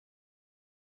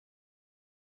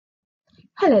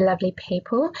Hello, lovely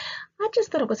people. I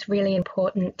just thought it was really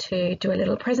important to do a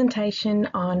little presentation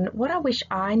on what I wish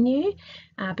I knew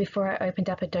before I opened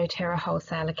up a doTERRA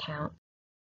wholesale account.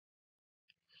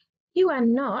 You are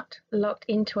not locked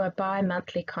into a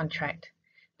bi-monthly contract.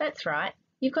 That's right,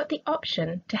 you've got the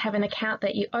option to have an account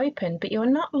that you open, but you're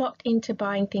not locked into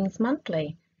buying things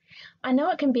monthly. I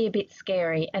know it can be a bit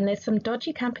scary, and there's some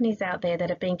dodgy companies out there that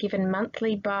have been given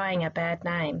monthly buying a bad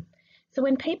name. So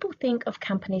when people think of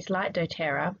companies like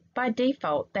doTERRA, by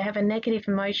default, they have a negative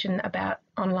emotion about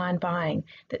online buying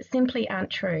that simply aren't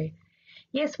true.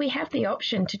 Yes, we have the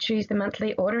option to choose the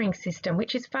monthly ordering system,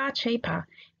 which is far cheaper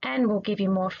and will give you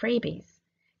more freebies.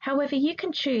 However, you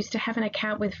can choose to have an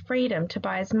account with freedom to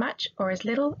buy as much or as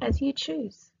little as you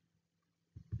choose.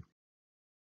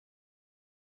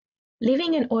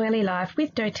 Living an oily life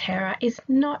with doTERRA is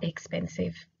not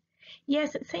expensive.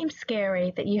 Yes, it seems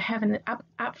scary that you have an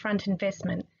upfront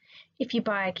investment if you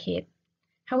buy a kit.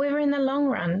 However, in the long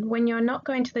run, when you're not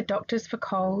going to the doctors for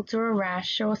colds or a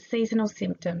rash or seasonal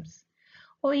symptoms,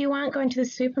 or you aren't going to the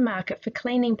supermarket for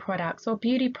cleaning products or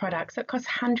beauty products that cost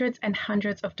hundreds and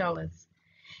hundreds of dollars.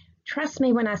 Trust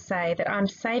me when I say that I'm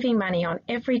saving money on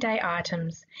everyday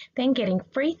items, then getting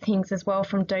free things as well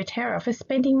from doTERRA for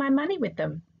spending my money with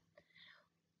them.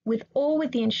 With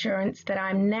the insurance that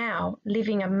I'm now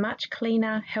living a much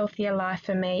cleaner, healthier life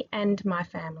for me and my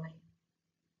family.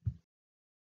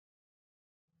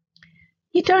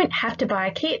 You don't have to buy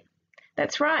a kit.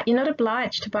 That's right, you're not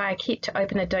obliged to buy a kit to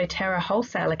open a doTERRA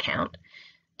wholesale account.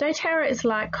 doTERRA is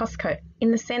like Costco in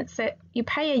the sense that you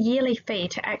pay a yearly fee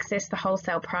to access the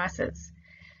wholesale prices.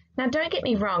 Now, don't get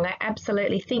me wrong, I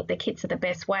absolutely think the kits are the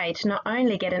best way to not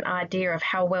only get an idea of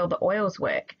how well the oils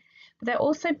work, they're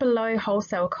also below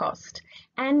wholesale cost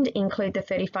and include the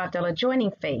 $35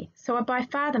 joining fee, so are by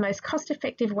far the most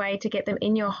cost-effective way to get them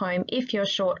in your home if you're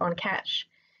short on cash.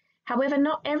 However,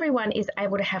 not everyone is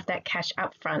able to have that cash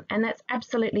up front, and that's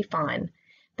absolutely fine.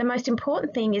 The most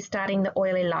important thing is starting the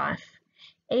oily life,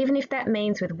 even if that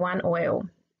means with one oil.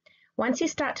 Once you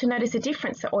start to notice a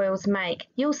difference that oils make,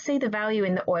 you'll see the value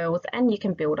in the oils and you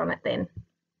can build on it then.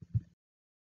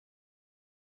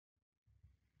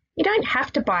 You don't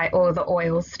have to buy all the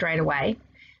oils straight away.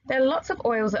 There are lots of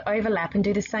oils that overlap and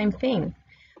do the same thing.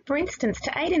 For instance,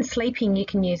 to aid in sleeping, you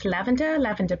can use lavender,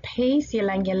 lavender peace,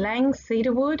 ylang-ylang,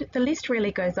 cedarwood. The list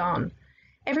really goes on.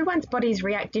 Everyone's bodies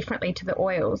react differently to the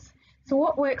oils, so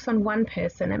what works on one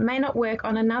person, it may not work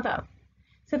on another.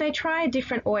 So they try a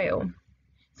different oil.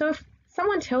 So if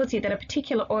someone tells you that a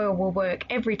particular oil will work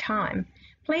every time,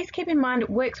 please keep in mind it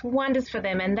works wonders for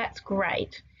them, and that's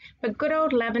great. But good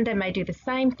old lavender may do the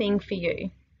same thing for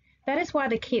you. That is why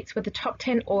the kits with the top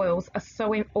 10 oils are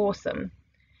so awesome.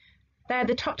 They are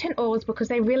the top 10 oils because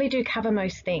they really do cover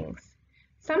most things.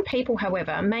 Some people,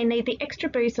 however, may need the extra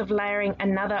boost of layering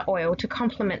another oil to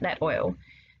complement that oil.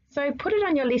 So put it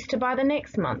on your list to buy the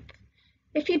next month.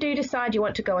 If you do decide you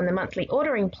want to go on the monthly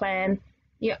ordering plan,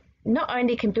 you not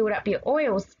only can build up your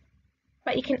oils,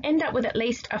 but you can end up with at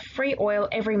least a free oil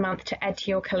every month to add to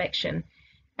your collection,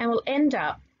 and will end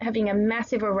up having a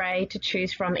massive array to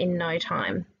choose from in no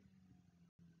time.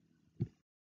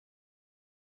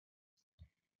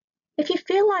 If you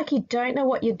feel like you don't know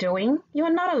what you're doing, you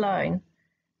are not alone,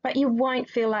 but you won't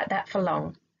feel like that for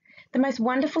long. The most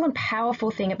wonderful and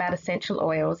powerful thing about essential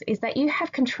oils is that you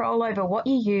have control over what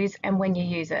you use and when you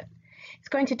use it. It's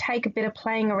going to take a bit of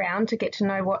playing around to get to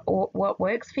know what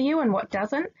works for you and what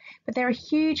doesn't, but there are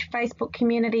huge Facebook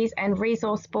communities and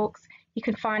resource books you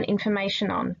can find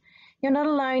information on. You're not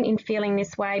alone in feeling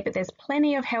this way, but there's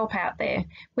plenty of help out there,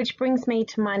 which brings me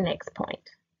to my next point.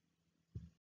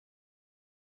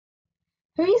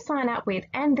 Who you sign up with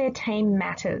and their team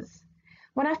matters.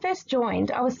 When I first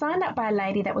joined, I was signed up by a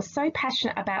lady that was so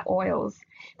passionate about oils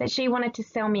that she wanted to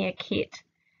sell me a kit,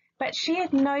 but she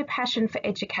had no passion for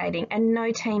educating and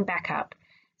no team backup.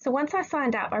 So once I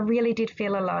signed up, I really did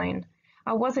feel alone.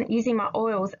 I wasn't using my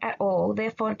oils at all,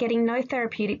 therefore getting no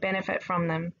therapeutic benefit from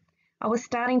them. I was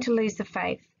starting to lose the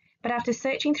faith, but after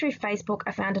searching through Facebook,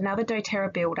 I found another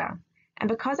doTERRA builder. And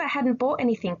because I hadn't bought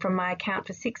anything from my account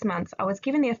for 6 months, I was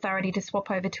given the authority to swap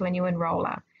over to a new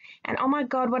enroller. And oh my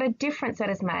God, what a difference that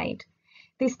has made.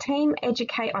 This team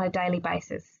educate on a daily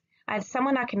basis. I have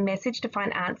someone I can message to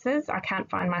find answers I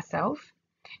can't find myself.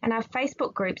 And I have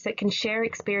Facebook groups that can share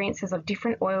experiences of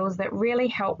different oils that really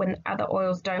help when other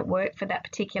oils don't work for that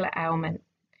particular ailment.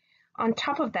 On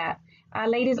top of that, our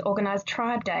leaders organise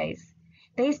tribe days.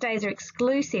 These days are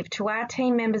exclusive to our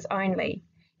team members only.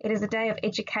 It is a day of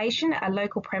education at our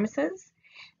local premises.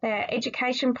 There are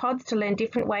education pods to learn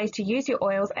different ways to use your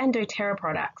oils and doTERRA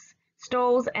products,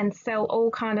 stalls and sell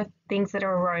all kinds of things that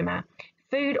are aroma,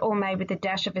 food all made with a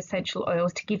dash of essential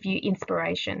oils to give you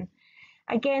inspiration.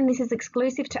 Again, this is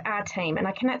exclusive to our team, and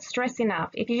I cannot stress enough,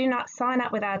 if you do not sign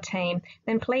up with our team,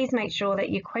 then please make sure that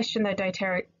you question the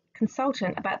doTERRA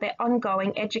consultant about their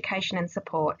ongoing education and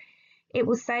support. It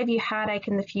will save you heartache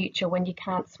in the future when you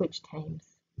can't switch teams.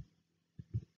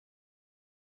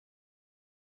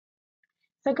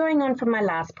 So going on from my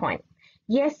last point,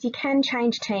 yes, you can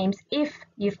change teams if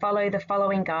you follow the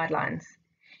following guidelines.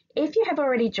 If you have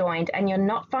already joined and you're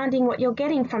not finding what you're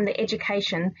getting from the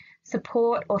education,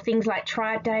 support, or things like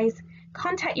tribe days,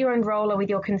 contact your enroller with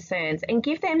your concerns and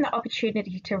give them the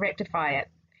opportunity to rectify it.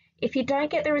 If you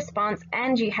don't get the response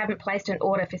and you haven't placed an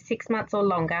order for 6 months or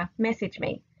longer, message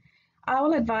me. I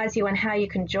will advise you on how you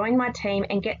can join my team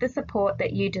and get the support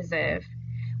that you deserve.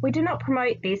 We do not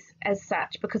promote this as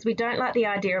such because we don't like the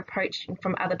idea of poaching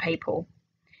from other people.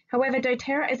 However,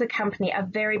 doTERRA as a company are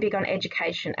very big on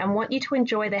education and want you to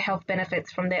enjoy the health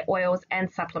benefits from their oils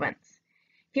and supplements.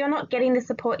 If you're not getting the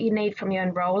support you need from your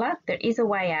enroller, there is a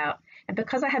way out. And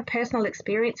because I have personal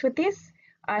experience with this,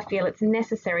 I feel it's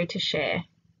necessary to share.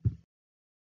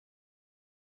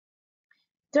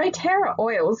 doTERRA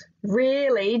oils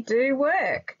really do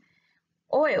work.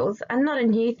 Oils are not a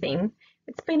new thing.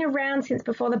 It's been around since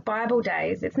before the Bible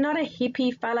days. It's not a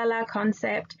hippie fa-la-la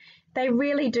concept. They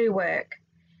really do work.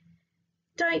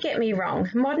 Don't get me wrong,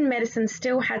 modern medicine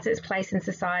still has its place in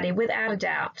society without a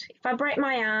doubt. If I break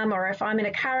my arm or if I'm in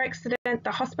a car accident,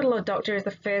 the hospital or doctor is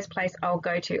the first place I'll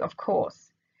go to, of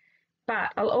course.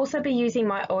 But I'll also be using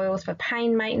my oils for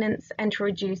pain maintenance and to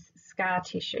reduce scar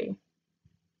tissue.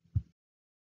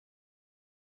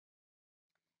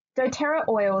 doTERRA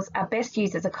oils are best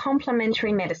used as a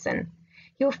complementary medicine.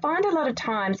 You'll find a lot of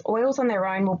times oils on their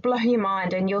own will blow your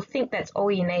mind and you'll think that's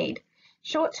all you need.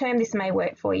 Short term, this may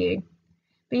work for you,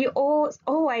 but you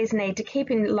always need to keep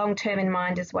in long term in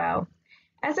mind as well.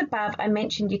 As above, I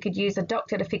mentioned you could use a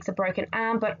doctor to fix a broken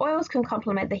arm, but oils can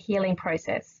complement the healing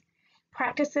process.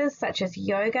 Practices such as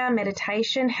yoga,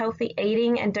 meditation, healthy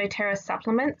eating, and doTERRA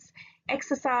supplements,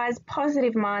 exercise,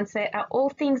 positive mindset are all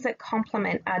things that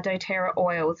complement our doTERRA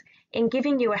oils in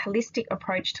giving you a holistic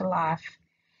approach to life.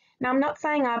 Now, I'm not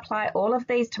saying I apply all of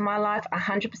these to my life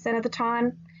 100% of the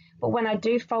time, but when I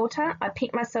do falter, I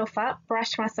pick myself up,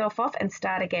 brush myself off, and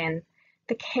start again.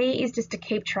 The key is just to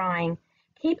keep trying.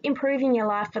 Keep improving your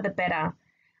life for the better.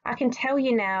 I can tell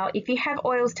you now, if you have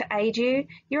oils to aid you,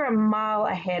 you're a mile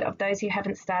ahead of those who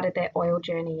haven't started their oil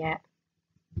journey yet.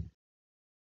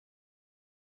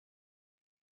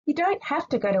 You don't have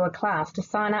to go to a class to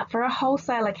sign up for a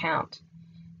wholesale account.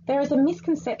 There is a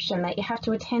misconception that you have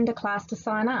to attend a class to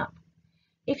sign up.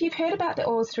 If you've heard about the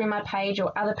oils through my page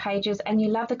or other pages and you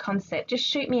love the concept, just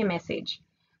shoot me a message.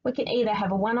 We can either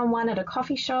have a one-on-one at a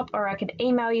coffee shop or I could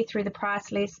email you through the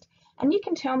price list and you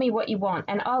can tell me what you want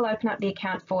and I'll open up the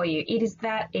account for you. It is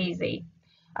that easy.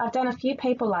 I've done a few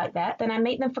people like that, then I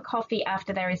meet them for coffee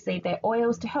after they receive their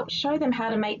oils to help show them how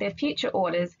to make their future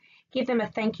orders, give them a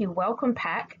thank you welcome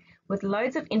pack with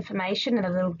loads of information and a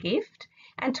little gift,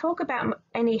 and talk about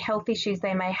any health issues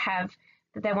they may have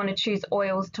that they want to choose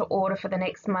oils to order for the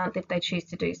next month if they choose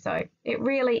to do so. It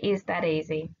really is that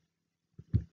easy.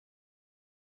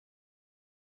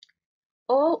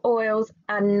 All oils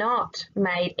are not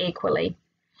made equally.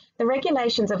 The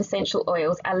regulations of essential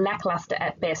oils are lackluster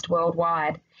at best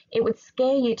worldwide. It would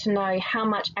scare you to know how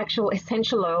much actual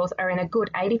essential oils are in a good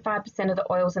 85% of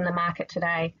the oils in the market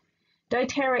today.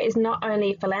 doTERRA is not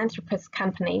only a philanthropist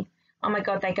company, oh my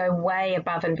God, they go way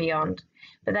above and beyond,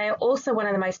 but they are also one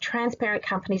of the most transparent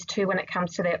companies too when it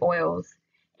comes to their oils.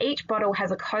 Each bottle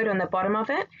has a code on the bottom of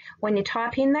it. When you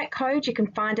type in that code, you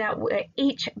can find out where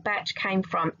each batch came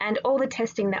from and all the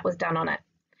testing that was done on it.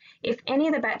 If any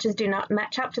of the batches do not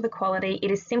match up to the quality, it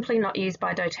is simply not used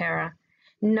by doTERRA.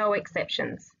 No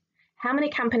exceptions. How many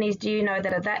companies do you know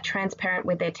that are that transparent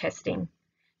with their testing?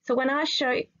 So when I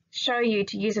show you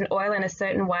to use an oil in a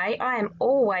certain way, I am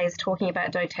always talking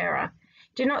about doTERRA.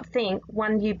 Do not think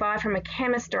one you buy from a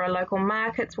chemist or a local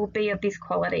markets will be of this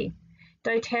quality.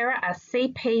 doTERRA are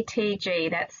pptx,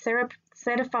 that's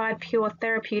certified pure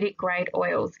therapeutic grade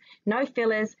oils, no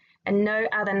fillers and no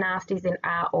other nasties in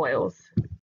our oils.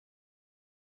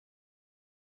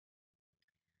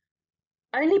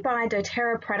 Only buy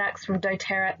doTERRA products from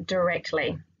doTERRA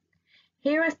directly.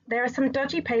 There are some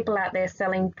dodgy people out there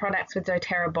selling products with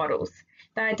doTERRA bottles.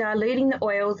 They are diluting the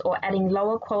oils or adding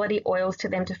lower quality oils to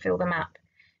them to fill them up,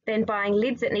 then buying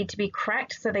lids that need to be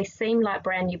cracked so they seem like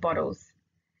brand new bottles.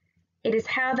 It is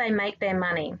how they make their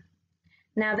money.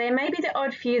 Now, there may be the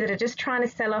odd few that are just trying to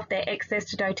sell off their excess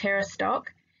to doTERRA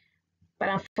stock, but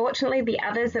unfortunately the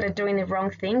others that are doing the wrong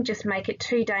thing just make it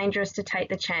too dangerous to take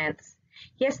the chance.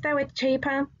 Yes, they were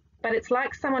cheaper, but it's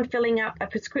like someone filling up a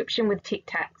prescription with Tic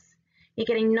Tacs. You're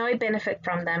getting no benefit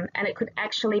from them, and it could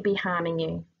actually be harming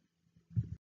you.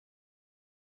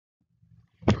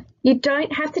 You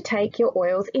don't have to take your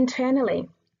oils internally.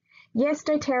 Yes,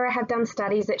 doTERRA have done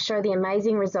studies that show the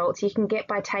amazing results you can get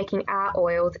by taking our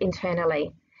oils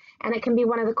internally, and it can be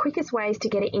one of the quickest ways to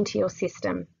get it into your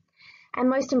system. And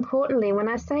most importantly, when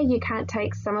I say you can't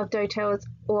take some of doTERRA's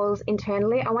oils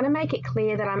internally, I want to make it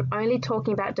clear that I'm only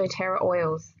talking about doTERRA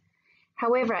oils.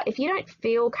 However, if you don't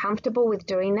feel comfortable with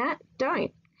doing that,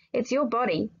 don't. It's your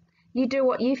body. You do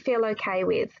what you feel okay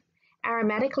with.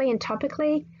 Aromatically and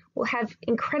topically will have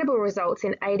incredible results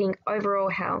in aiding overall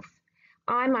health.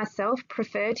 I myself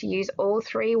prefer to use all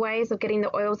three ways of getting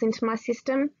the oils into my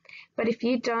system, but if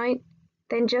you don't,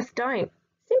 then just don't.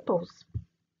 Simples.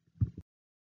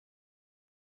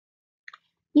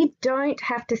 You don't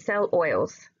have to sell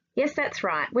oils. Yes, that's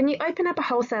right. When you open up a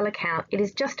wholesale account, it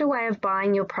is just a way of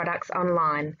buying your products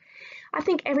online. I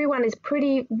think everyone is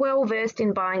pretty well versed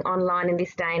in buying online in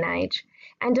this day and age,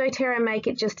 and doTERRA make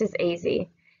it just as easy.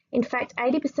 In fact,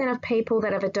 80% of people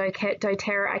that have a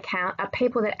doTERRA account are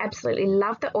people that absolutely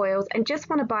love the oils and just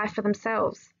want to buy for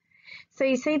themselves. So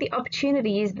you see the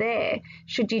opportunity is there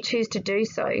should you choose to do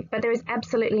so, but there is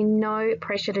absolutely no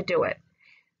pressure to do it.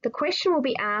 The question will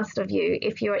be asked of you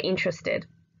if you are interested.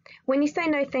 When you say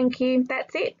no thank you,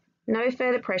 that's it, no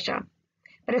further pressure.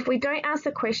 But if we don't ask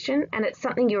the question and it's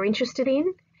something you're interested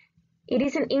in, it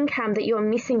is an income that you're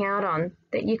missing out on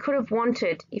that you could have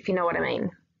wanted, if you know what I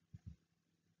mean.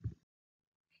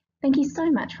 Thank you so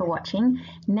much for watching.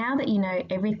 Now that you know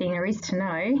everything there is to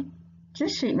know,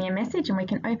 just shoot me a message and we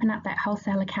can open up that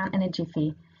wholesale account in a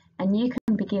jiffy. And you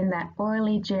can begin that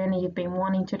oily journey you've been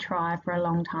wanting to try for a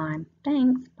long time.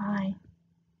 Thanks, bye.